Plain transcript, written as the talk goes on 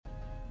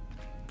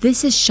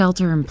This is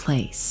Shelter in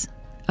Place,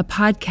 a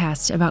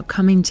podcast about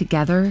coming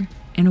together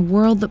in a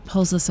world that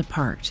pulls us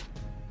apart.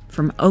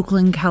 From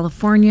Oakland,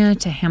 California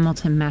to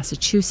Hamilton,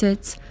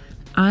 Massachusetts,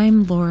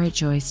 I'm Laura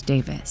Joyce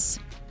Davis.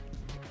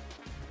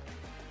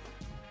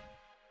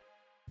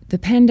 The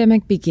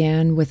pandemic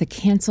began with a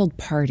canceled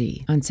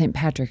party on St.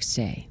 Patrick's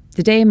Day,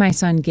 the day my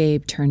son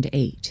Gabe turned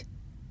 8.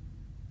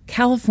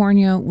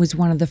 California was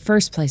one of the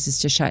first places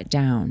to shut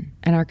down,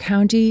 and our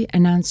county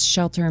announced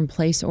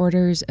shelter-in-place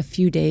orders a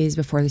few days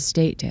before the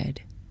state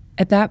did.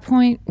 At that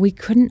point, we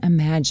couldn't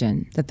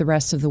imagine that the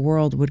rest of the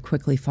world would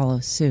quickly follow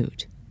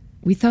suit.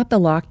 We thought the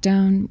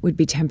lockdown would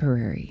be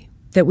temporary,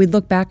 that we'd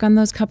look back on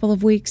those couple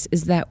of weeks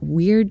as that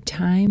weird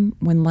time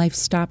when life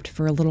stopped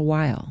for a little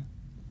while.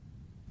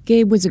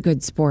 Gabe was a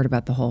good sport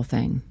about the whole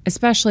thing,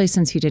 especially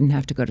since he didn't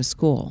have to go to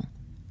school.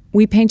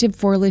 We painted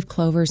 4-leaf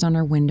clovers on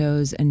our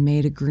windows and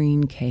made a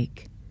green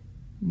cake.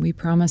 We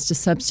promised a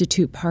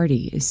substitute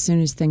party as soon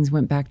as things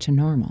went back to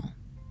normal.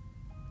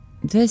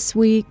 This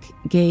week,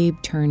 Gabe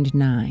turned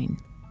 9.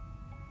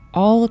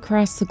 All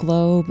across the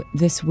globe,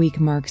 this week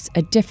marks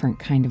a different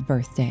kind of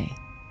birthday.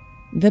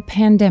 The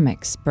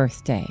pandemic's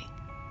birthday.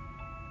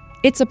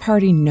 It's a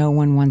party no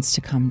one wants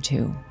to come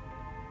to.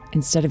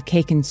 Instead of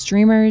cake and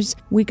streamers,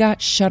 we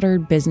got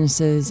shuttered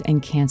businesses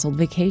and canceled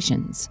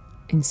vacations.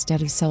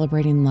 Instead of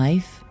celebrating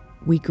life,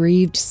 we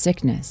grieved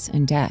sickness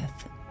and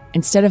death.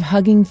 Instead of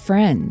hugging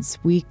friends,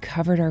 we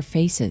covered our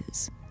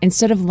faces.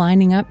 Instead of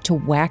lining up to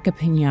whack a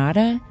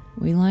piñata,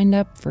 we lined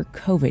up for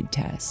COVID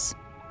tests.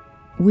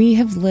 We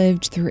have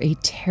lived through a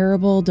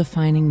terrible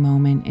defining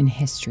moment in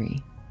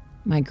history.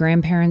 My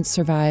grandparents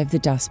survived the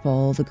Dust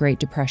Bowl, the Great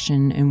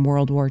Depression, and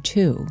World War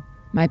II.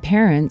 My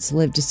parents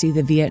lived to see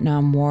the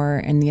Vietnam War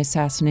and the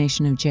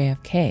assassination of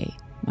JFK.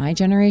 My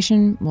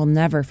generation will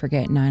never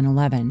forget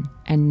 9/11,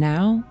 and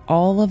now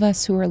all of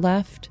us who are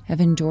left have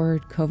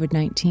endured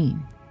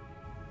COVID-19.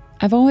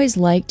 I've always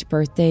liked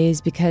birthdays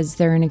because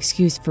they're an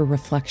excuse for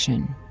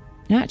reflection,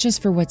 not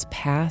just for what's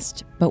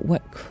past, but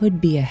what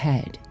could be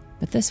ahead.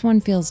 But this one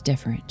feels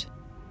different.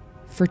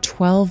 For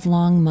 12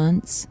 long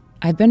months,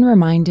 I've been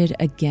reminded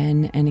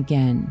again and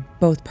again,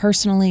 both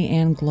personally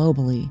and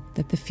globally,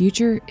 that the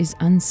future is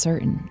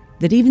uncertain.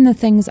 That even the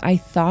things I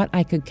thought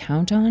I could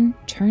count on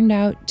turned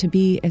out to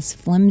be as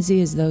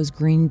flimsy as those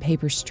green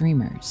paper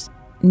streamers.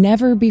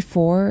 Never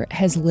before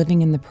has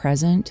living in the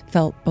present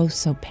felt both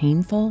so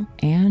painful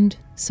and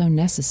so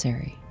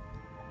necessary.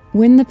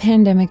 When the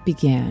pandemic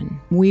began,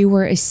 we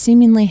were a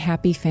seemingly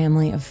happy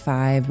family of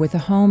 5 with a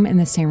home in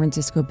the San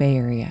Francisco Bay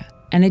Area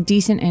and a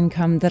decent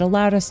income that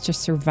allowed us to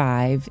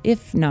survive,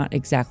 if not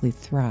exactly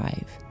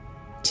thrive.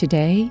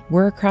 Today,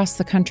 we're across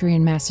the country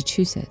in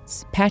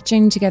Massachusetts,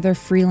 patching together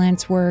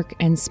freelance work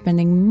and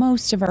spending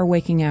most of our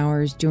waking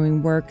hours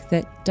doing work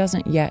that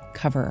doesn't yet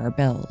cover our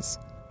bills.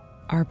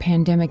 Our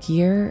pandemic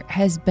year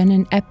has been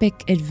an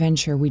epic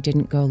adventure we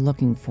didn't go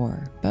looking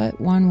for, but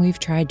one we've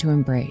tried to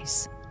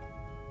embrace.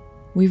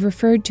 We've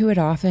referred to it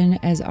often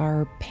as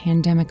our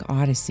pandemic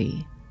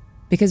odyssey,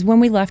 because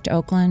when we left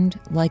Oakland,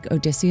 like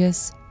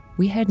Odysseus,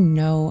 we had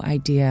no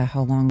idea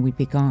how long we'd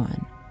be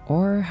gone,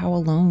 or how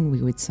alone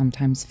we would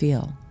sometimes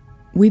feel.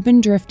 We've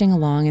been drifting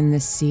along in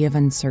this sea of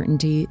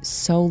uncertainty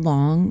so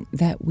long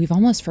that we've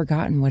almost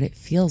forgotten what it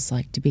feels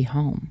like to be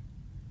home.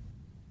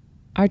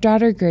 Our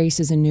daughter Grace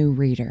is a new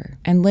reader,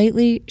 and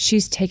lately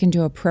she's taken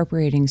to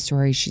appropriating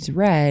stories she's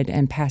read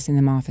and passing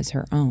them off as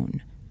her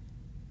own.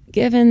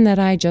 Given that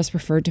I just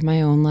referred to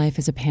my own life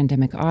as a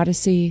pandemic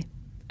odyssey,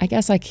 I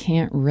guess I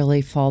can't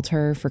really fault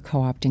her for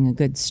co-opting a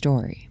good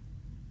story.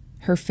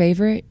 Her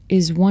favorite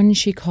is one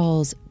she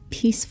calls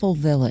Peaceful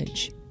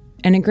Village.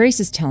 And in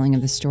Grace's telling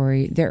of the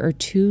story, there are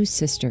 2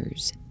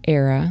 sisters,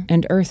 Era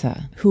and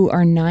Eartha, who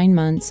are 9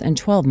 months and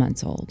 12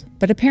 months old,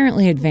 but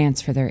apparently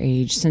advanced for their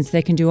age since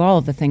they can do all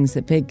of the things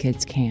that big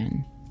kids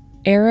can.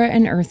 Era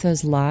and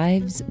Eartha's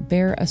lives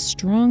bear a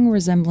strong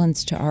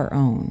resemblance to our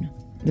own.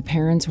 The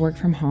parents work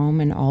from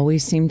home and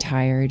always seem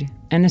tired,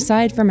 and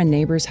aside from a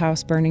neighbor's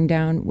house burning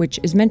down, which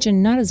is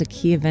mentioned not as a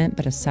key event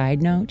but a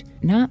side note,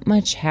 not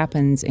much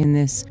happens in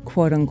this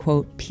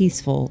quote-unquote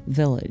peaceful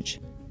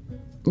village.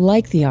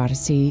 Like the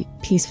Odyssey,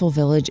 Peaceful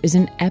Village is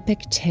an epic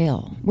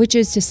tale, which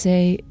is to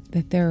say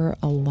that there are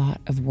a lot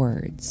of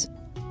words.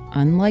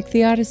 Unlike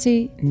the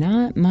Odyssey,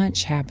 not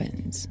much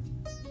happens.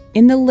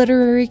 In the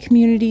literary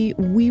community,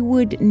 we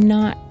would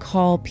not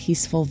call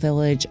Peaceful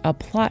Village a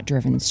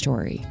plot-driven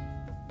story,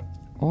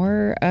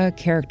 or a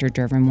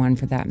character-driven one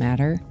for that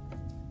matter.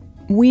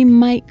 We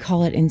might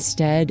call it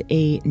instead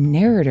a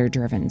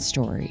narrator-driven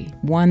story,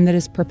 one that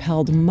is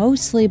propelled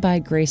mostly by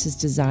Grace's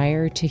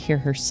desire to hear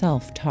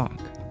herself talk.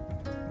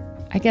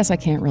 I guess I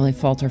can't really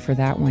fault her for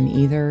that one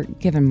either,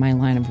 given my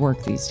line of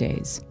work these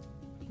days.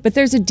 But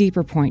there's a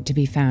deeper point to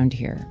be found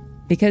here,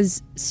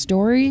 because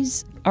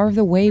stories are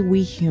the way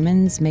we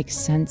humans make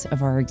sense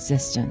of our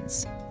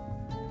existence.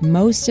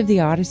 Most of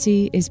the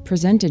Odyssey is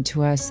presented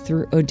to us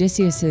through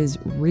Odysseus's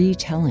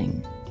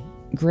retelling.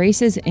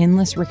 Grace's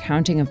endless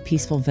recounting of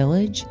Peaceful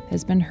Village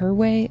has been her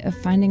way of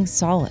finding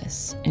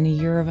solace in a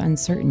year of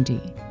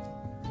uncertainty.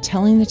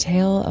 telling the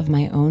tale of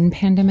my own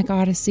pandemic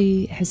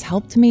odyssey has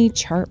helped me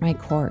chart my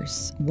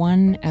course,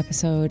 one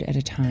episode at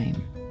a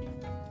time.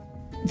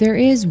 There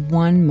is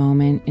one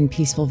moment in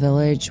Peaceful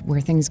Village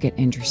where things get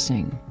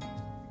interesting.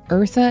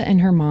 Eartha and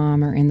her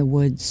mom are in the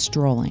woods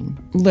strolling.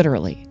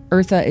 Literally,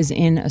 Eartha is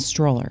in a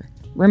stroller.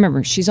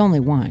 Remember, she's only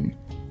one.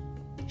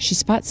 She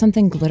spots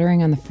something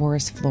glittering on the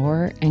forest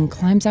floor and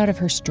climbs out of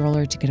her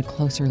stroller to get a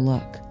closer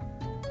look.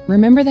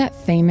 Remember that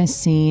famous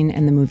scene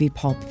in the movie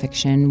Pulp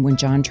Fiction when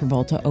John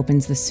Travolta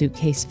opens the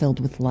suitcase filled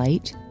with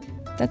light?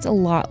 That's a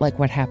lot like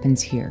what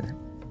happens here.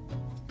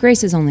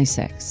 Grace is only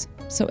 6,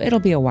 so it'll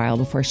be a while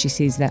before she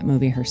sees that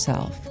movie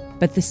herself.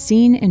 But the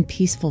scene in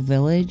Peaceful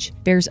Village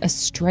bears a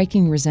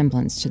striking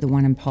resemblance to the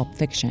one in Pulp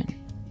Fiction.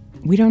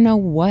 We don't know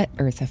what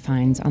Eartha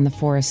finds on the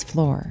forest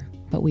floor,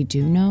 but we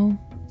do know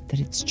that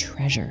it's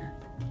treasure.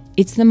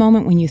 It's the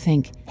moment when you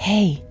think,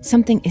 hey,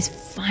 something is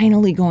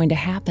finally going to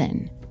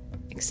happen.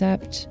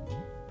 Except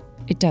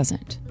it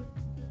doesn't.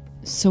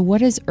 So what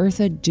does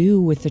Eartha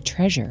do with the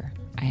treasure?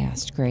 I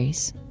asked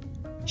Grace.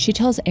 She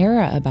tells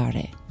Era about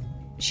it.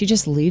 She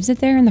just leaves it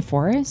there in the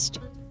forest?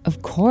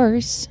 Of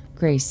course,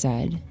 Grace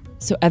said,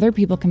 so other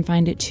people can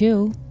find it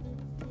too.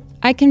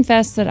 I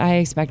confess that I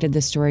expected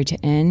the story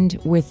to end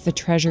with the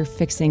treasure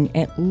fixing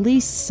at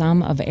least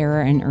some of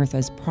Era and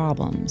Eartha's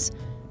problems,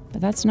 but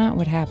that's not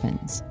what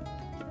happens.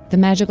 The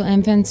magical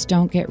infants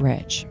don't get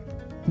rich.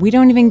 We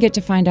don't even get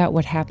to find out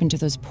what happened to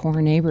those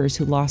poor neighbors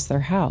who lost their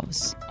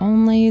house,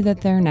 only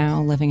that they're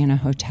now living in a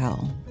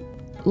hotel.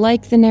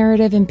 Like the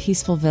narrative in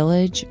Peaceful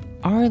Village,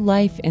 our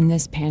life in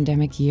this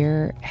pandemic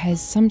year has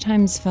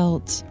sometimes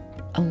felt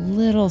a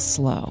little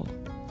slow.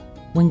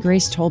 When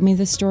Grace told me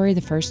this story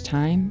the first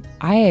time,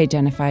 I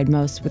identified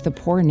most with the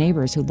poor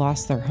neighbors who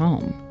lost their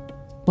home.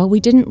 While we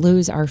didn't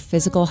lose our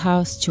physical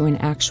house to an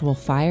actual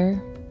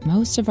fire,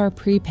 most of our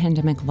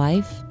pre-pandemic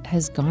life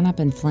has gone up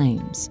in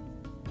flames.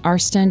 Our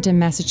stint in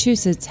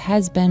Massachusetts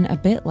has been a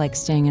bit like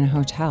staying in a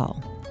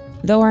hotel.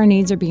 Though our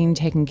needs are being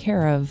taken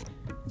care of,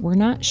 we're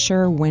not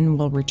sure when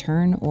we'll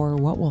return or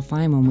what we'll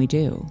find when we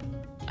do.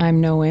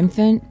 I'm no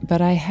infant,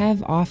 but I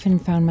have often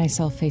found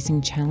myself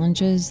facing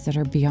challenges that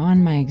are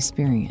beyond my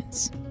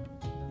experience.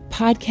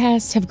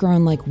 Podcasts have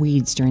grown like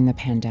weeds during the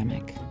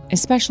pandemic,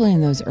 especially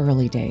in those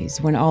early days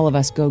when all of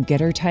us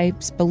go-getter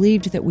types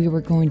believed that we were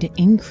going to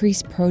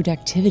increase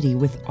productivity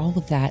with all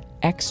of that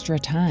extra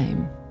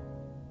time.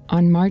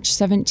 On March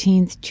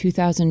 17th,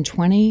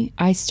 2020,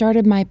 I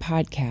started my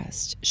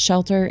podcast,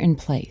 Shelter in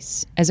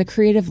Place, as a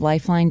creative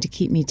lifeline to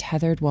keep me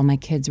tethered while my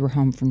kids were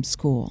home from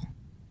school.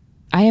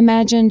 I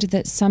imagined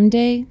that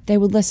someday they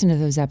would listen to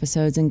those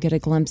episodes and get a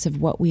glimpse of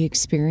what we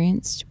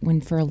experienced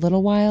when for a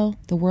little while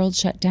the world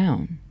shut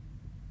down.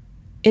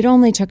 It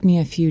only took me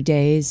a few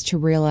days to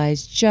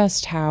realize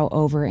just how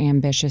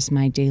overambitious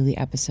my daily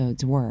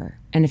episodes were,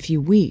 and a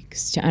few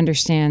weeks to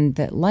understand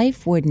that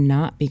life would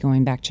not be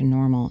going back to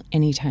normal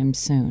anytime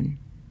soon.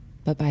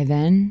 But by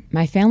then,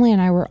 my family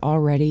and I were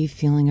already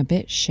feeling a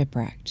bit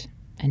shipwrecked,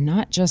 and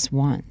not just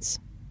once.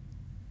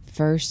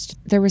 First,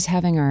 there was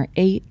having our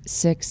 8,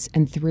 6,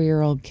 and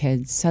 3-year-old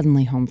kids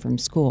suddenly home from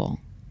school.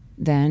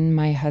 Then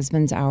my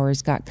husband's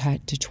hours got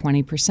cut to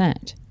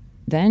 20%.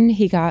 Then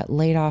he got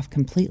laid off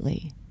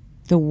completely.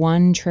 The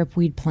one trip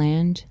we'd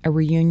planned, a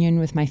reunion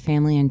with my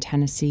family in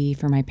Tennessee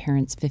for my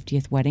parents'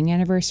 50th wedding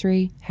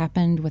anniversary,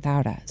 happened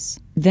without us.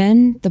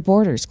 Then the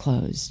borders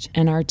closed,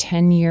 and our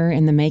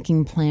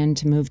 10-year-in-the-making plan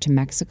to move to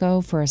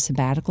Mexico for a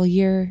sabbatical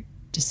year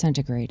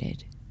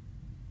disintegrated.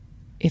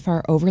 If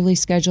our overly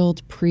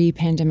scheduled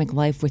pre-pandemic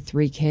life with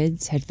 3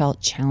 kids had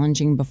felt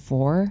challenging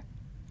before,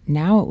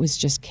 now it was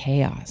just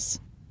chaos.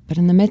 But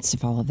in the midst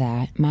of all of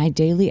that, my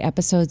daily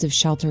episodes of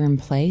Shelter in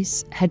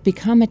Place had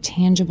become a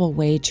tangible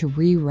way to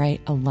rewrite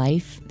a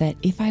life that,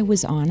 if I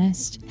was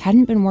honest,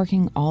 hadn't been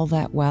working all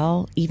that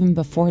well even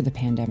before the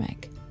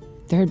pandemic.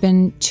 There had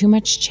been too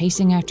much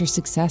chasing after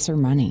success or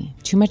money,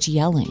 too much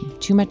yelling,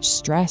 too much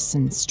stress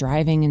and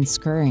striving and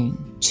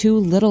scurrying, too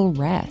little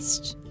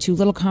rest, too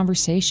little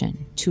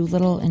conversation, too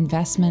little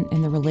investment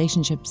in the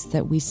relationships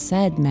that we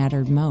said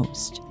mattered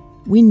most.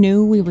 We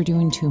knew we were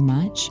doing too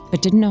much,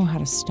 but didn't know how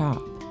to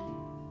stop.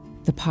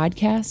 The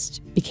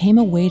podcast became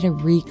a way to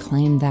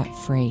reclaim that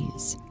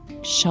phrase,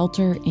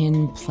 shelter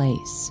in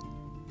place.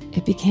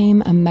 It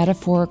became a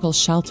metaphorical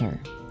shelter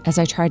as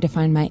I tried to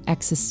find my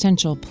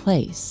existential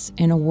place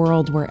in a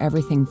world where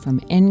everything from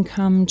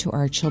income to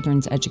our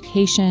children's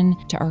education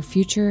to our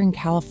future in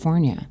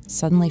California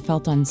suddenly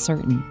felt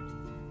uncertain.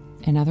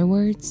 In other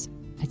words,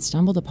 I'd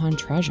stumbled upon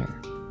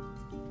treasure.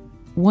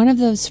 One of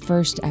those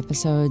first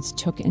episodes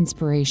took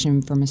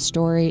inspiration from a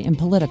story in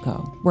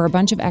Politico, where a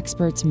bunch of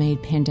experts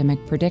made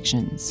pandemic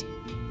predictions.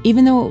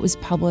 Even though it was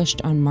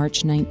published on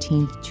March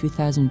 19,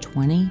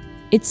 2020,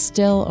 it's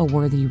still a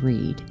worthy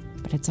read,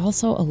 but it's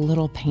also a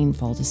little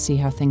painful to see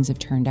how things have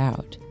turned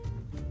out.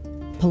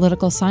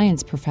 Political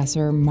science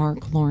professor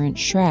Mark Lawrence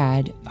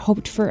Schrad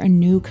hoped for a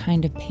new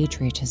kind of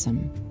patriotism,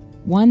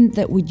 one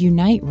that would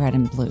unite red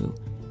and blue,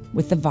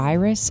 with the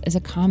virus as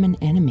a common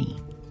enemy.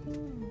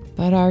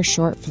 But our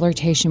short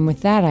flirtation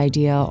with that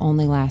idea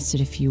only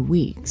lasted a few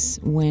weeks,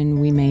 when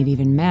we made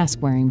even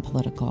mask-wearing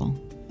political.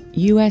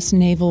 U.S.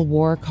 Naval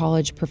War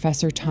College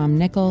professor Tom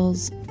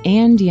Nichols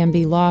and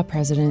DMB Law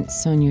President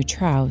Sonia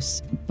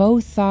Traus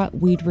both thought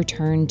we'd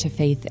return to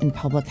faith in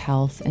public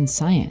health and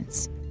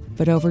science.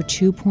 But over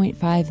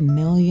 2.5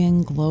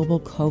 million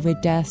global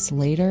COVID deaths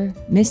later,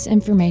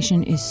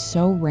 misinformation is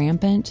so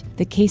rampant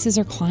that cases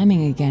are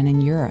climbing again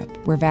in Europe,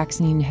 where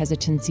vaccine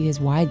hesitancy is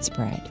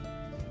widespread.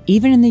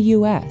 Even in the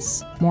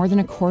U.S., more than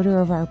a quarter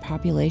of our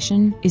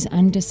population is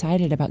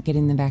undecided about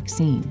getting the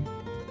vaccine.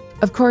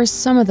 Of course,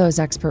 some of those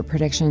expert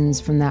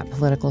predictions from that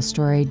political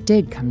story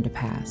did come to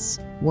pass.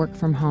 Work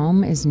from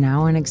home is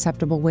now an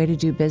acceptable way to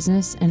do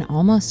business in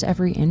almost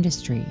every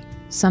industry.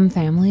 Some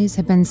families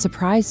have been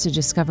surprised to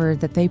discover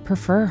that they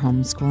prefer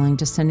homeschooling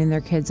to sending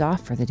their kids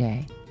off for the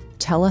day.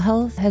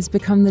 Telehealth has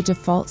become the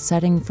default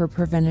setting for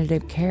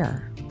preventative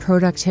care.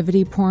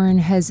 Productivity porn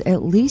has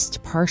at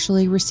least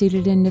partially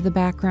receded into the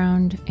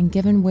background and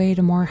given way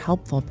to more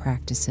helpful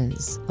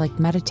practices like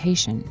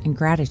meditation and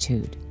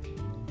gratitude.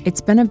 It's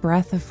been a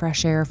breath of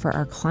fresh air for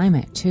our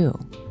climate, too,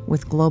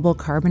 with global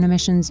carbon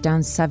emissions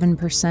down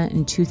 7%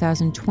 in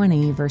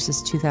 2020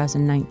 versus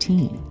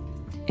 2019.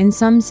 In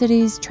some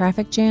cities,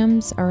 traffic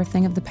jams are a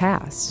thing of the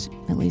past,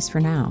 at least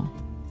for now.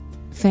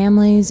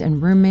 Families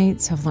and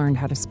roommates have learned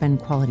how to spend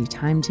quality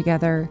time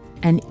together,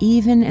 and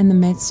even in the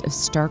midst of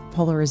stark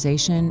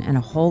polarization and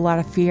a whole lot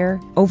of fear,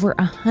 over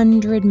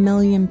 100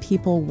 million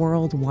people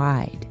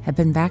worldwide have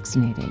been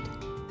vaccinated.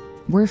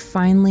 We're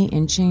finally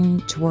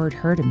inching toward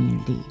herd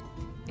immunity.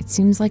 It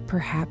seems like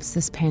perhaps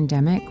this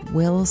pandemic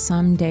will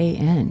someday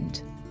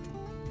end.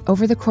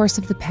 Over the course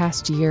of the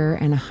past year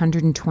and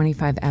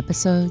 125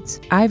 episodes,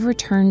 I've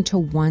returned to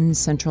one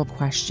central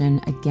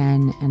question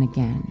again and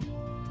again.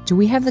 Do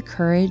we have the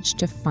courage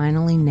to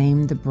finally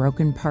name the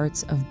broken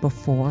parts of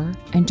before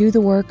and do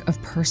the work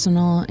of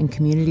personal and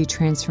community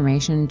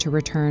transformation to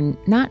return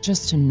not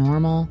just to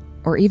normal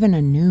or even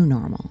a new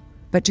normal,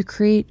 but to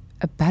create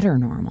a better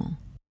normal?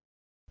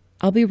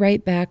 I'll be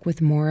right back with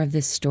more of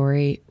this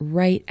story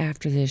right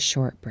after this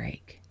short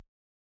break.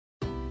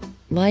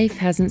 Life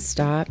hasn't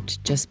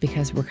stopped just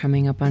because we're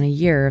coming up on a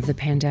year of the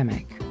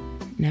pandemic.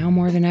 Now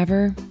more than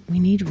ever, we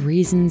need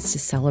reasons to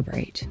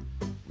celebrate.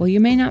 While you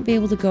may not be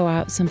able to go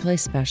out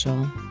someplace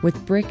special,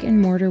 with Brick and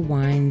Mortar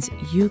Wines,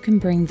 you can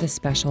bring the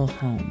special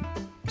home.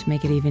 To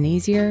make it even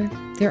easier,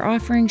 they're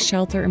offering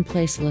Shelter in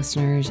Place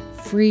listeners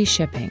free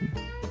shipping.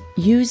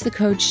 Use the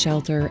code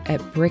SHELTER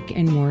at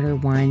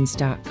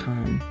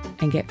brickandmortarwines.com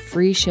and get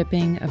free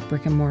shipping of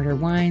Brick and Mortar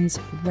Wines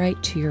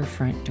right to your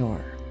front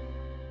door.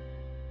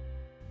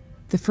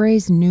 The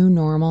phrase new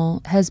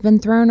normal has been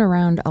thrown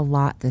around a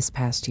lot this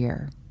past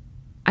year.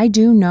 I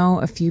do know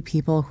a few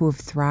people who have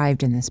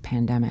thrived in this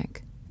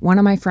pandemic. One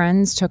of my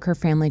friends took her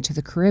family to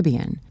the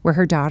Caribbean, where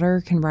her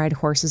daughter can ride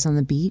horses on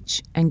the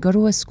beach and go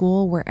to a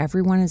school where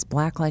everyone is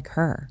Black like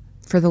her.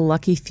 For the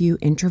lucky few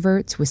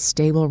introverts with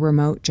stable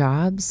remote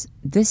jobs,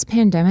 this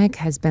pandemic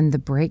has been the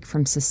break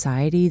from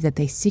society that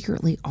they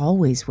secretly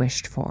always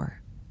wished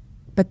for.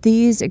 But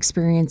these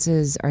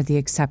experiences are the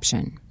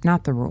exception,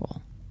 not the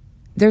rule.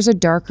 There's a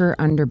darker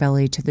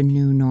underbelly to the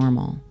new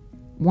normal,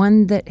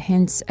 one that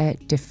hints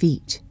at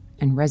defeat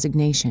and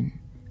resignation,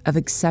 of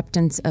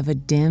acceptance of a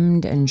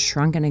dimmed and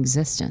shrunken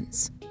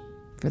existence.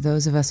 For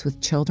those of us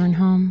with children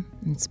home,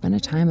 it's been a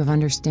time of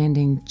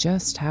understanding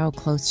just how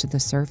close to the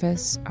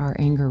surface our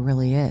anger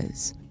really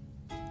is.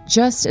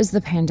 Just as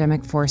the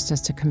pandemic forced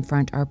us to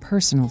confront our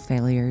personal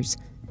failures,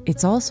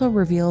 it's also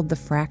revealed the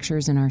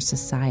fractures in our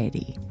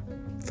society.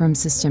 From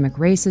systemic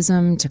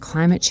racism to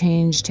climate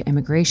change to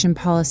immigration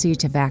policy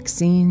to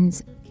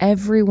vaccines,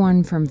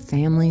 everyone from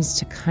families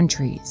to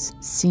countries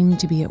seemed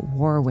to be at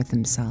war with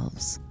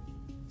themselves.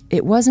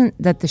 It wasn't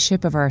that the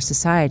ship of our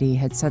society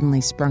had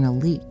suddenly sprung a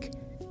leak,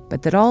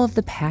 but that all of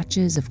the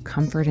patches of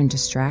comfort and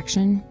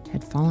distraction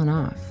had fallen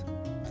off.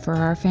 For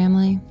our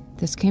family,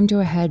 this came to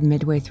a head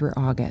midway through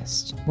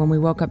August, when we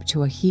woke up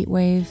to a heat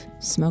wave,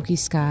 smoky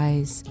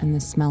skies, and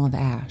the smell of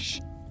ash.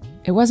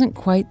 It wasn't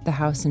quite the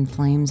house in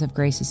flames of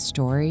Grace's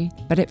story,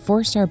 but it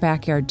forced our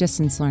backyard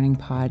distance learning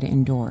pod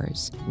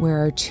indoors, where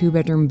our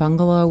 2-bedroom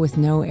bungalow with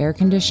no air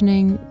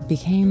conditioning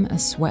became a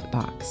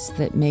sweatbox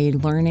that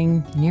made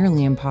learning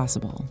nearly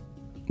impossible.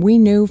 We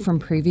knew from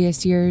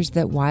previous years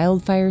that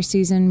wildfire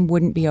season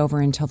wouldn't be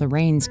over until the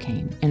rains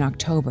came in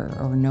October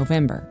or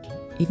November.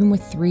 Even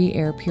with 3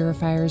 air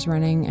purifiers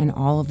running and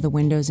all of the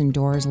windows and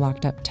doors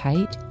locked up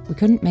tight, we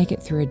couldn't make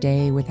it through a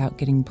day without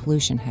getting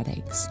pollution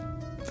headaches.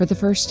 For the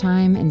first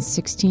time in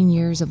 16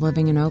 years of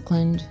living in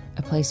Oakland,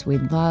 a place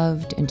we'd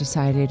loved and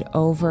decided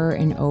over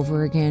and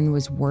over again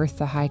was worth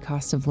the high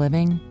cost of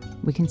living,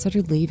 we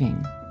considered leaving.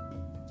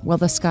 While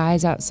the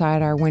skies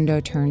outside our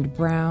window turned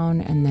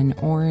brown and then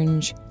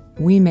orange,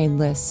 we made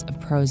lists of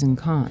pros and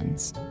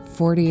cons.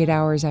 48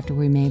 hours after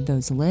we made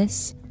those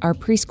lists, our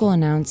preschool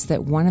announced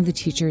that one of the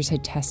teachers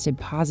had tested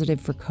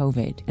positive for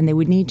COVID and they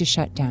would need to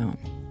shut down.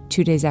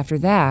 2 days after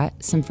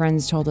that, some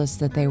friends told us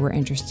that they were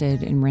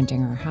interested in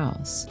renting our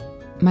house.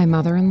 My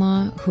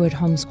mother-in-law, who had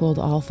homeschooled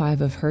all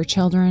 5 of her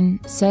children,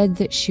 said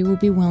that she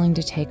would be willing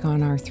to take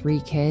on our 3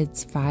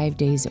 kids 5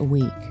 days a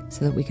week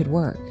so that we could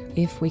work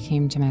if we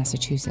came to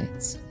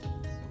Massachusetts.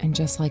 And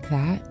just like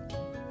that,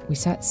 we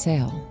set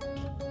sail.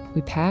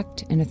 We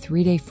packed in a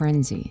 3-day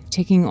frenzy,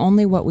 taking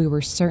only what we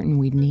were certain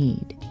we'd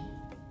need.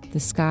 The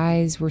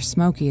skies were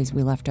smoky as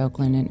we left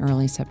Oakland in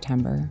early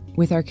September,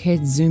 with our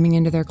kids zooming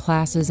into their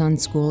classes on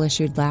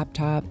school-issued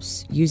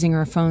laptops, using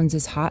our phones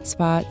as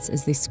hotspots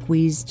as they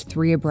squeezed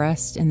 3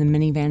 abreast in the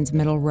minivan's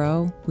middle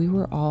row. We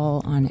were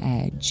all on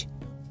edge.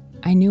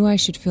 I knew I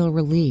should feel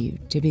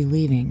relieved to be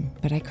leaving,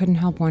 but I couldn't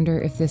help wonder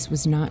if this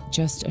was not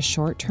just a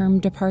short-term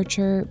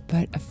departure,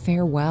 but a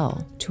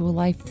farewell to a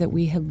life that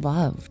we had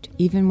loved,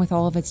 even with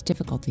all of its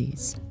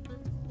difficulties.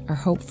 Our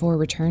hoped-for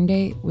return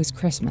date was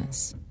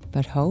Christmas,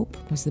 but hope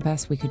was the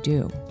best we could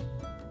do.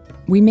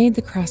 We made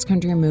the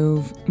cross-country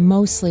move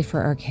mostly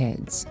for our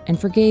kids, and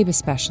for Gabe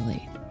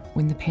especially.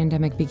 When the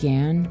pandemic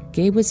began,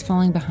 Gabe was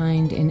falling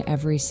behind in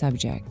every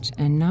subject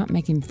and not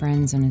making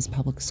friends in his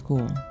public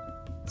school.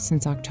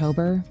 Since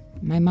October,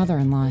 my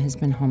mother-in-law has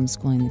been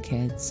homeschooling the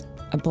kids,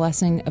 a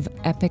blessing of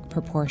epic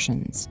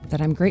proportions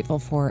that I'm grateful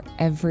for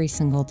every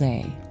single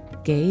day.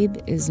 Gabe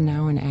is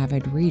now an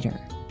avid reader.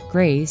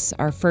 Grace,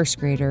 our first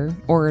grader,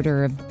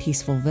 orator of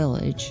Peaceful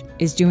Village,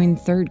 is doing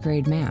 3rd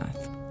grade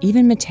math.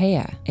 Even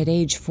Matea, at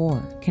age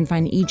 4, can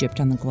find Egypt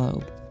on the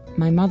globe.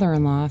 My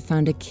mother-in-law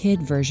found a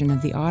kid version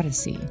of the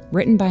Odyssey,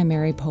 written by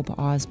Mary Pope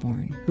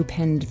Osborne, who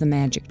penned the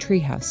Magic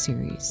Treehouse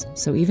series,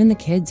 so even the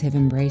kids have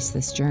embraced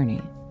this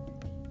journey.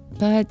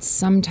 But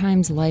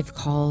sometimes life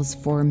calls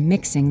for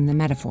mixing the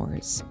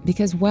metaphors,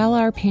 because while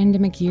our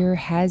pandemic year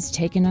has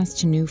taken us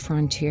to new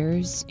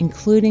frontiers,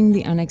 including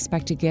the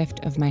unexpected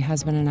gift of my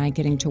husband and I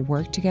getting to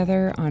work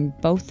together on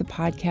both the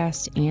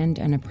podcast and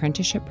an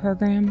apprenticeship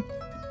program,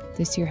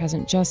 this year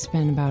hasn't just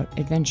been about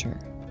adventure.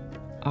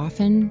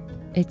 Often,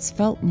 it's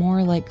felt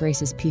more like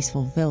Grace's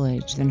Peaceful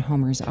Village than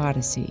Homer's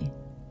Odyssey.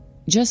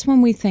 Just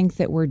when we think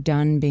that we're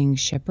done being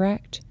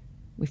shipwrecked,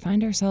 we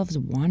find ourselves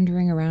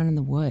wandering around in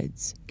the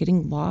woods,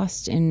 getting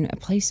lost in a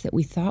place that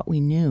we thought we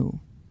knew.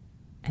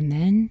 And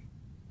then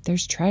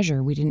there's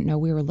treasure we didn't know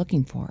we were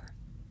looking for.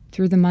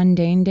 Through the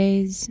mundane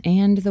days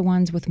and the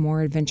ones with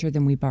more adventure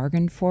than we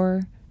bargained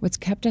for, what's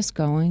kept us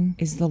going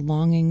is the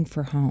longing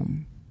for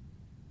home.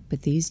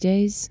 But these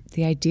days,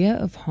 the idea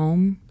of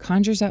home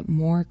conjures up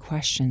more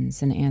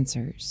questions than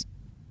answers.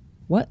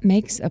 What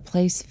makes a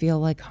place feel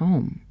like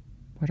home?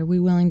 What are we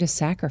willing to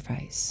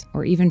sacrifice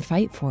or even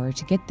fight for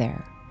to get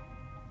there?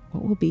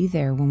 What will be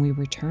there when we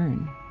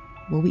return?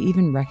 Will we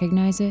even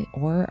recognize it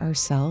or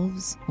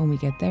ourselves when we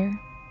get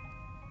there?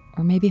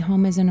 Or maybe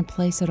home isn't a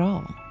place at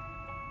all.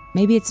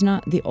 Maybe it's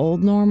not the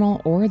old normal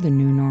or the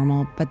new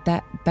normal, but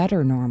that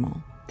better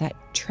normal, that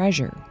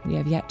treasure we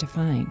have yet to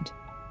find.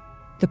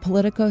 The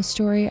Politico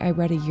story I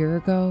read a year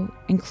ago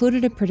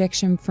included a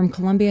prediction from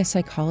Columbia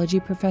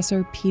psychology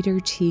professor Peter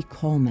T.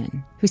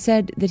 Coleman, who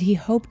said that he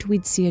hoped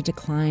we'd see a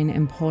decline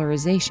in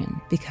polarization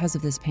because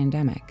of this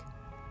pandemic.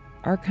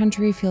 Our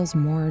country feels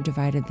more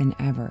divided than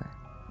ever,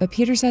 but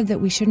Peter said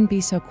that we shouldn't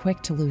be so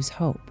quick to lose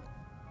hope.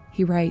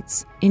 He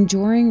writes,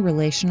 enduring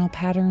relational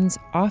patterns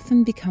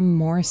often become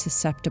more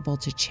susceptible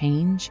to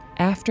change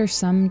after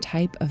some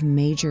type of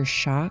major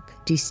shock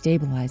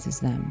destabilizes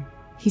them.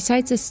 He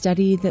cites a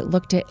study that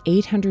looked at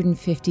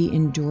 850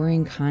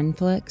 enduring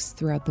conflicts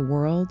throughout the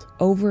world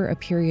over a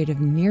period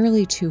of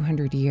nearly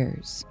 200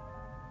 years.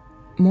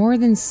 More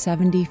than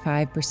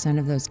 75%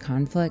 of those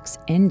conflicts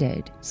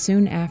ended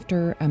soon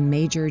after a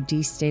major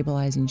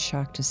destabilizing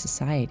shock to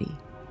society.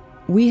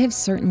 We have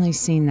certainly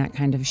seen that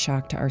kind of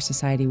shock to our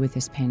society with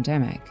this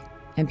pandemic,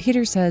 and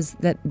Peter says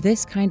that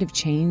this kind of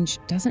change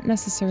doesn't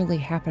necessarily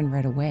happen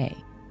right away.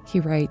 He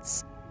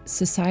writes,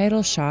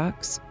 societal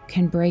shocks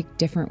can break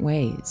different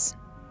ways,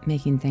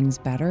 making things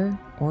better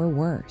or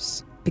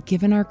worse. But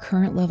given our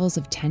current levels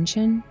of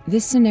tension,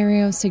 this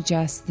scenario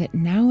suggests that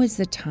now is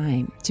the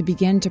time to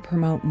begin to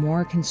promote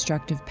more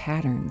constructive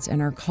patterns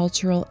in our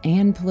cultural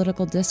and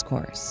political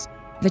discourse.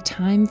 The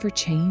time for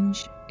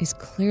change is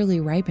clearly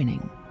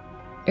ripening.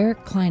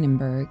 Eric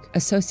Kleinenberg, a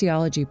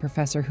sociology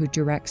professor who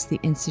directs the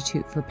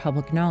Institute for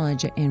Public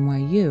Knowledge at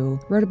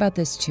NYU, wrote about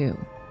this too.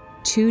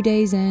 2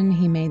 days in,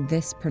 he made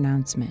this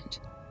pronouncement.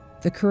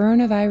 The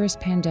coronavirus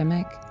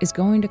pandemic is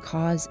going to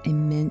cause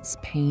immense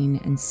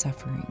pain and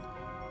suffering,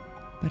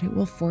 but it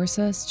will force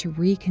us to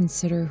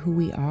reconsider who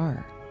we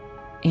are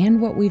and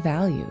what we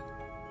value.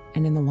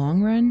 And in the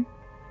long run,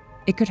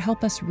 it could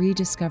help us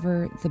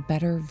rediscover the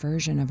better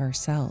version of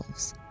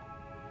ourselves.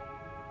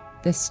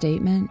 This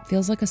statement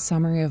feels like a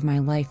summary of my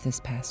life this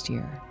past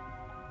year.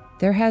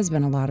 There has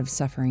been a lot of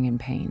suffering and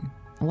pain,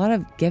 a lot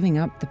of giving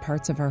up the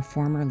parts of our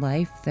former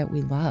life that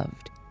we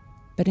loved.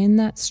 But in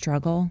that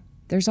struggle,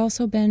 there's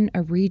also been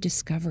a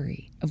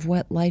rediscovery of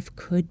what life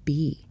could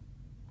be.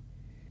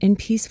 In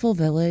Peaceful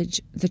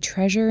Village, the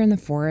treasure in the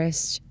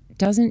forest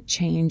doesn't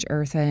change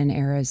Eartha and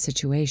Era's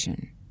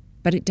situation,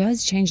 but it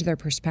does change their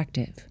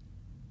perspective.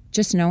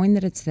 Just knowing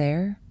that it's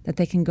there, that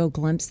they can go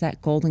glimpse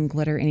that golden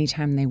glitter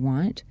anytime they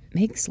want,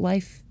 makes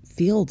life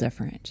feel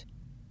different.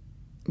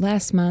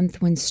 Last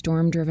month, when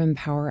storm-driven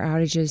power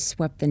outages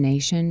swept the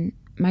nation,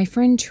 my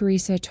friend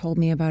Teresa told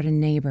me about a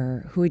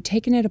neighbor who had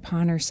taken it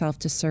upon herself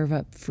to serve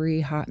up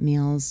free hot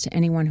meals to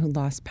anyone who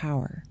lost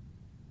power.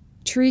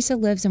 Teresa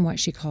lives in what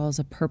she calls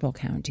a purple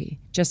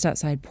county, just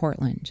outside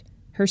Portland.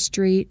 Her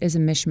street is a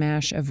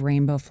mishmash of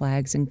rainbow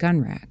flags and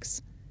gun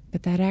racks.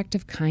 But that act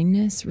of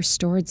kindness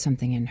restored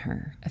something in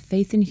her, a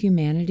faith in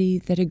humanity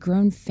that had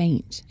grown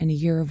faint in a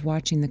year of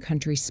watching the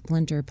country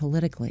splinter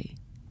politically.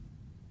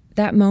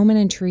 That moment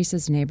in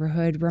Teresa's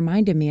neighborhood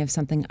reminded me of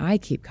something I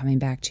keep coming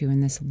back to in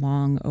this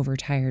long,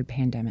 overtired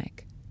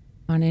pandemic.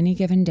 On any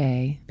given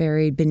day,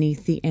 buried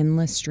beneath the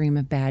endless stream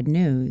of bad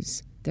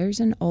news,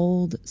 there's an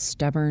old,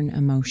 stubborn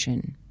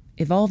emotion,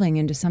 evolving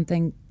into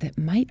something that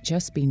might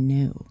just be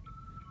new.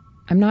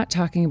 I'm not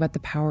talking about the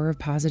power of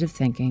positive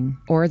thinking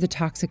or the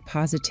toxic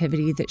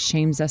positivity that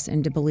shames us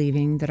into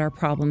believing that our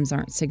problems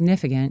aren't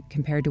significant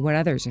compared to what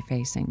others are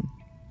facing,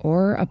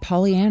 or a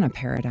Pollyanna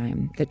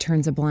paradigm that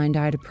turns a blind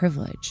eye to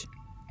privilege.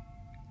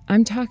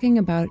 I'm talking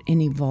about an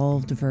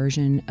evolved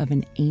version of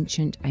an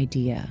ancient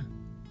idea.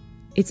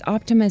 It's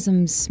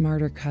optimism's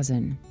smarter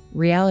cousin,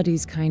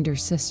 reality's kinder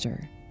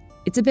sister.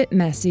 It's a bit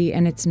messy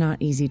and it's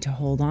not easy to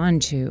hold on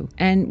to,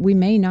 and we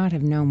may not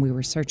have known we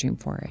were searching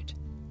for it.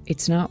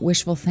 It's not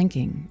wishful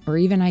thinking or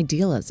even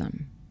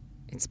idealism.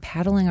 It's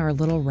paddling our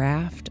little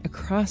raft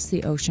across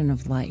the ocean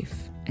of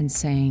life and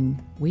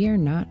saying, we are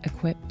not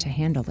equipped to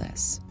handle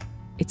this.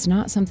 It's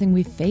not something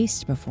we've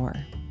faced before,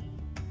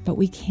 but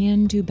we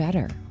can do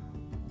better.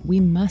 We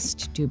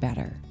must do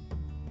better.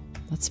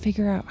 Let's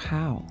figure out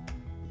how.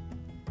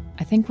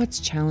 I think what's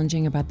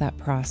challenging about that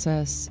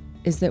process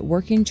is that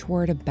working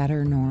toward a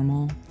better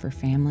normal for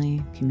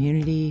family,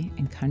 community,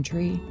 and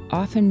country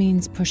often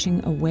means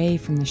pushing away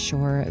from the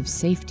shore of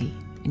safety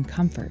and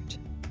comfort.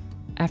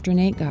 After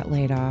Nate got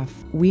laid off,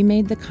 we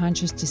made the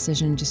conscious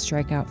decision to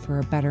strike out for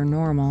a better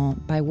normal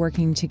by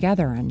working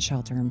together on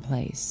shelter in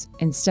place,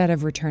 instead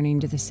of returning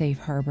to the safe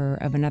harbor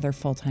of another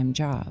full-time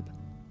job.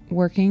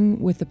 Working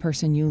with the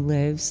person you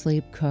live,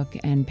 sleep, cook,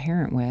 and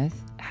parent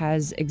with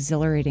has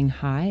exhilarating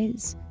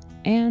highs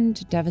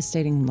and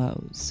devastating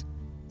lows.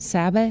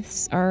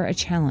 Sabbaths are a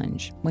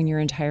challenge when your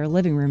entire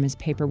living room is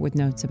papered with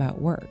notes about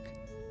work.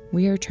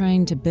 We are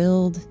trying to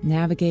build,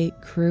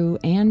 navigate, crew,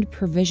 and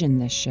provision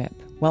this ship,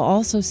 while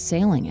also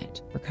sailing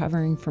it,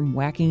 recovering from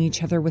whacking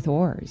each other with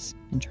oars,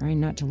 and trying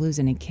not to lose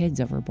any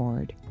kids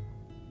overboard.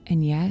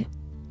 And yet,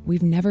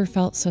 we've never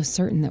felt so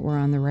certain that we're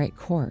on the right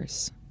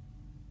course.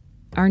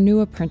 Our new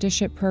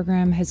apprenticeship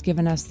program has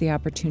given us the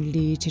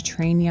opportunity to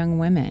train young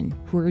women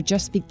who are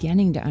just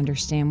beginning to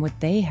understand what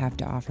they have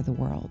to offer the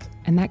world.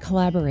 And that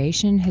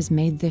collaboration has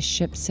made this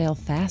ship sail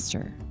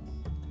faster.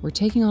 We're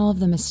taking all of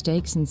the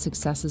mistakes and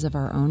successes of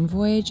our own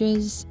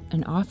voyages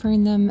and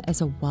offering them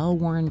as a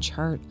well-worn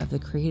chart of the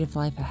creative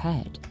life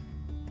ahead.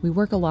 We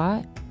work a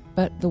lot,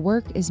 but the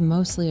work is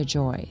mostly a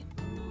joy.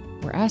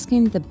 We're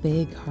asking the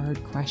big,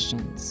 hard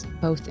questions,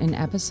 both in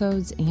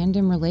episodes and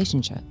in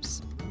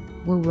relationships.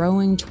 We're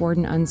rowing toward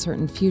an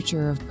uncertain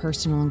future of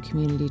personal and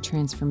community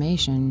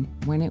transformation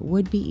when it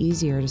would be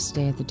easier to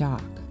stay at the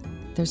dock.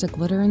 There's a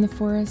glitter in the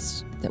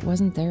forest that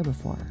wasn't there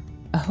before.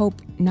 A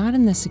hope not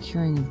in the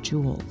securing of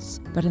jewels,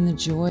 but in the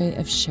joy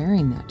of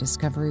sharing that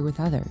discovery with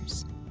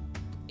others.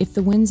 If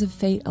the winds of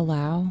fate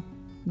allow,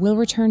 we'll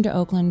return to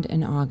Oakland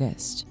in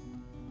August.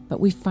 But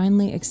we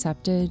finally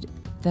accepted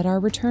that our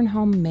return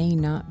home may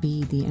not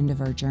be the end of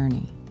our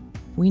journey.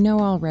 We know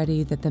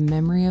already that the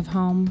memory of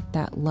home,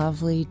 that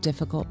lovely,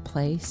 difficult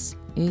place,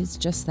 is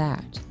just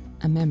that,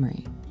 a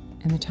memory.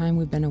 In the time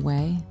we've been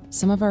away,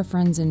 some of our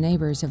friends and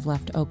neighbors have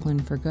left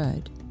Oakland for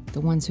good. The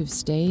ones who've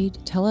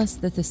stayed tell us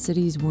that the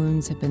city's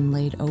wounds have been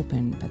laid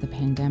open by the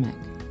pandemic.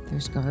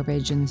 There's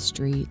garbage in the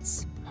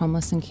streets,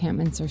 homeless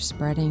encampments are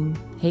spreading,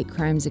 hate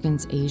crimes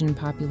against Asian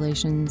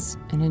populations,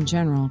 and in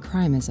general,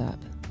 crime is up.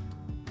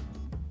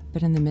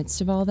 But in the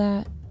midst of all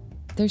that,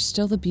 there's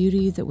still the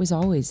beauty that was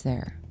always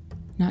there.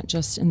 Not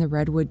just in the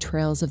redwood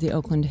trails of the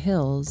Oakland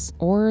Hills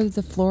or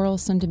the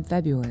floral-scented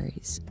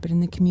Februaries, but in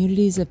the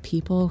communities of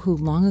people who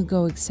long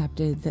ago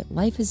accepted that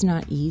life is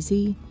not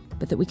easy,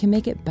 but that we can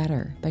make it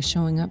better by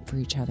showing up for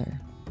each other.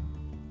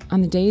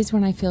 On the days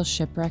when I feel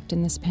shipwrecked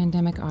in this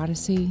pandemic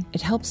odyssey,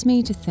 it helps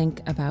me to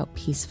think about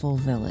Peaceful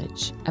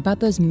Village, about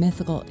those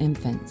mythical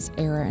infants,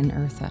 Era and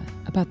Eartha,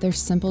 about their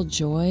simple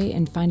joy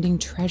in finding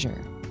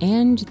treasure,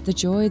 and the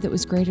joy that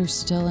was greater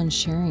still in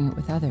sharing it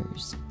with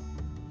others.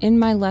 In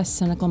my less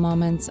cynical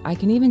moments, I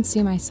can even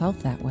see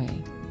myself that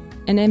way.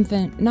 An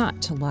infant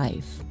not to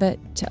life,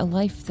 but to a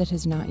life that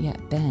has not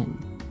yet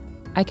been.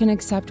 I can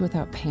accept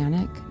without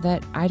panic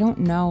that I don't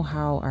know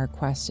how our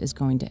quest is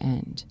going to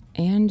end,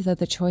 and that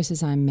the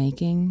choices I'm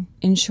making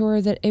ensure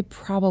that it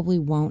probably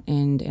won't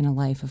end in a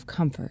life of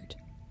comfort.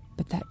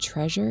 But that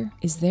treasure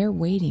is there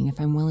waiting if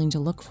I'm willing to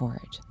look for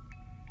it.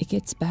 It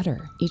gets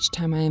better each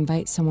time I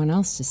invite someone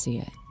else to see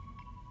it.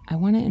 I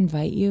want to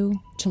invite you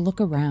to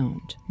look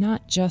around,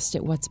 not just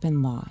at what's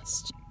been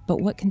lost, but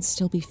what can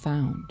still be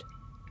found.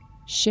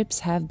 Ships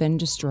have been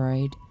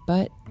destroyed,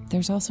 but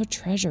there's also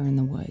treasure in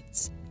the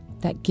woods.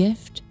 That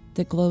gift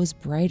that glows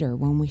brighter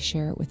when we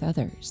share it with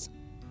others.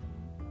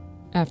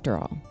 After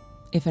all,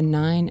 if a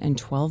 9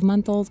 and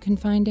 12-month-old can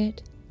find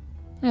it,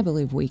 I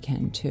believe we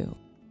can too.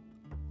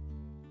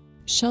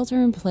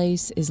 Shelter in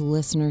Place is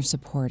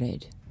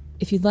listener-supported.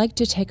 If you'd like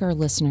to take our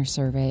listener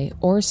survey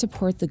or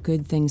support the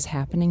good things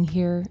happening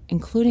here,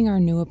 including our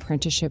new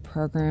apprenticeship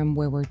program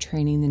where we're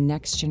training the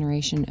next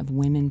generation of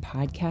women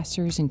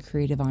podcasters and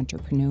creative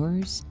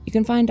entrepreneurs, you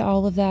can find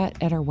all of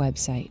that at our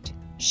website,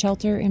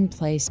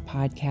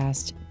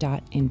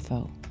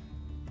 shelterinplacepodcast.info.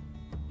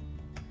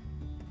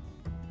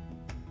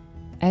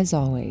 As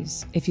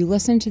always, if you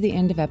listen to the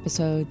end of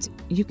episodes,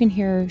 you can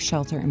hear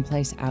Shelter in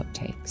Place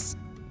outtakes.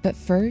 But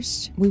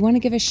first, we want to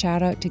give a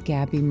shout out to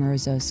Gabby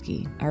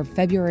Morozowski, our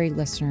February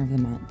listener of the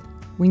month.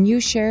 When you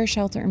share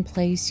Shelter in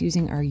Place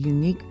using our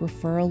unique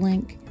referral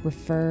link,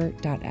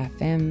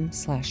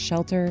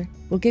 refer.fm/shelter,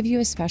 we'll give you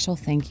a special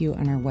thank you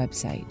on our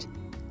website.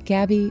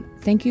 Gabby,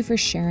 thank you for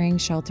sharing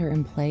Shelter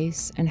in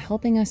Place and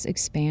helping us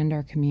expand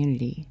our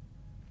community.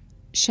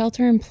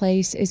 Shelter in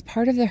Place is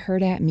part of the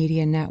Hurrdat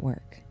Media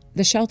Network.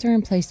 The Shelter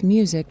in Place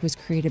music was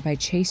created by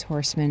Chase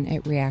Horseman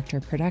at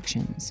Reactor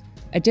Productions.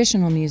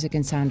 Additional music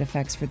and sound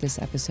effects for this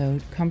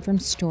episode come from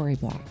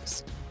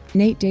Storyblocks.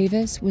 Nate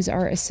Davis was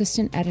our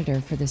assistant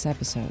editor for this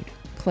episode.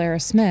 Clara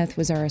Smith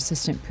was our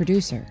assistant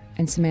producer,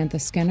 and Samantha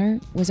Skinner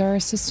was our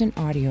assistant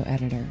audio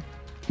editor.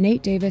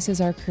 Nate Davis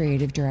is our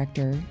creative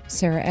director,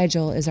 Sarah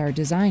Edgell is our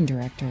design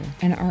director,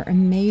 and our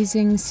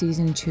amazing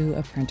Season 2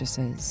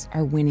 apprentices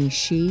are Winnie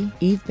Shee,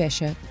 Eve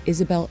Bishop,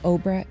 Isabel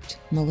Obrecht,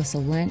 Melissa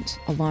Lent,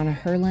 Alana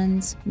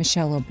Herlins,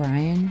 Michelle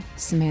O'Brien,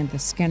 Samantha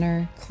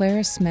Skinner,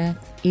 Clara Smith,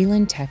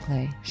 Elin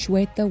Tekle,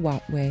 Shweta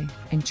Watwe,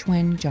 and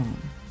Chuen Jong.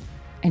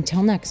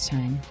 Until next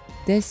time,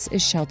 this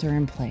is Shelter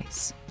in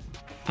Place.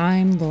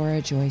 I'm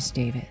Laura Joyce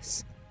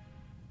Davis.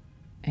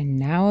 And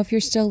now, if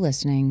you're still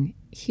listening,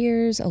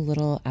 here's a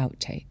little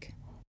outtake.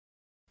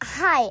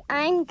 Hi,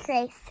 I'm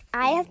Grace.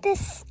 I have this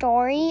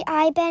story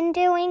I've been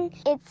doing.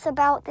 It's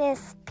about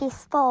this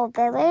peaceful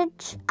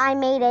village. I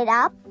made it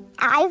up.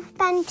 I've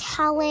been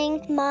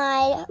telling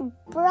my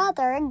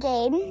brother,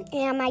 Gabe,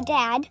 and my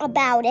dad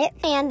about it,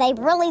 and they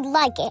really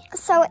like it.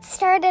 So it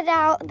started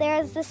out,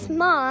 there's this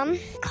mom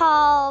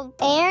called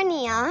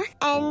Ernia,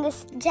 and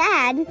this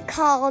dad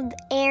called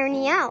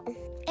Ernio.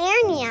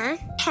 Ernia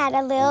had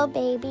a little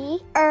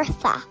baby,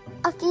 Eartha.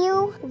 A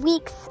few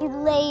weeks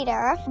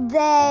later,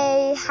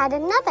 they had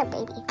another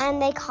baby,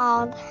 and they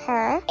called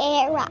her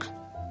Era.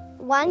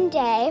 One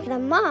day, the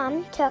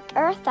mom took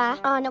Eartha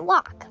on a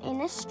walk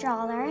in a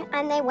stroller,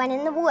 and they went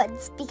in the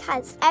woods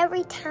because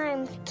every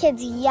time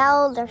kids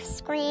yelled or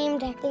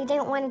screamed, if they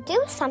didn't want to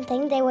do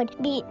something, they would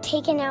be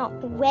taken out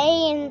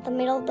way in the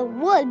middle of the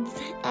woods,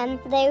 and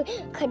they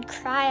could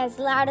cry as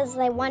loud as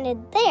they wanted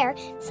there,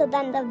 so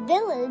then the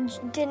village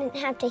didn't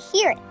have to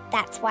hear it.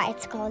 That's why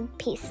it's called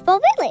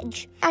Peaceful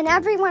Village. And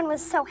everyone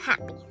was so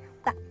happy.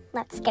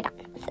 Let's get on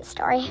with the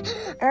story.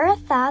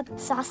 Eartha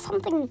saw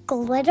something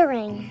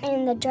glittering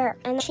in the dirt,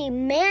 and she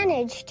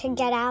managed to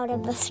get out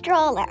of the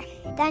stroller.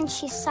 Then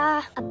she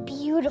saw a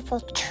beautiful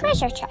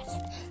treasure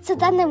chest. So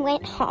then they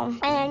went home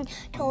and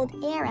told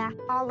Era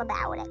all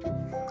about it.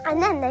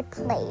 And then they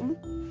played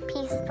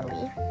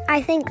peacefully.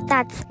 I think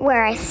that's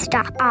where I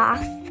stop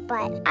off,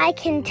 but I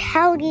can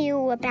tell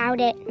you about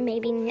it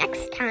maybe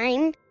next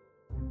time.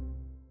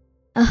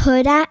 A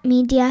Hurrdat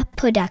Media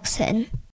Production.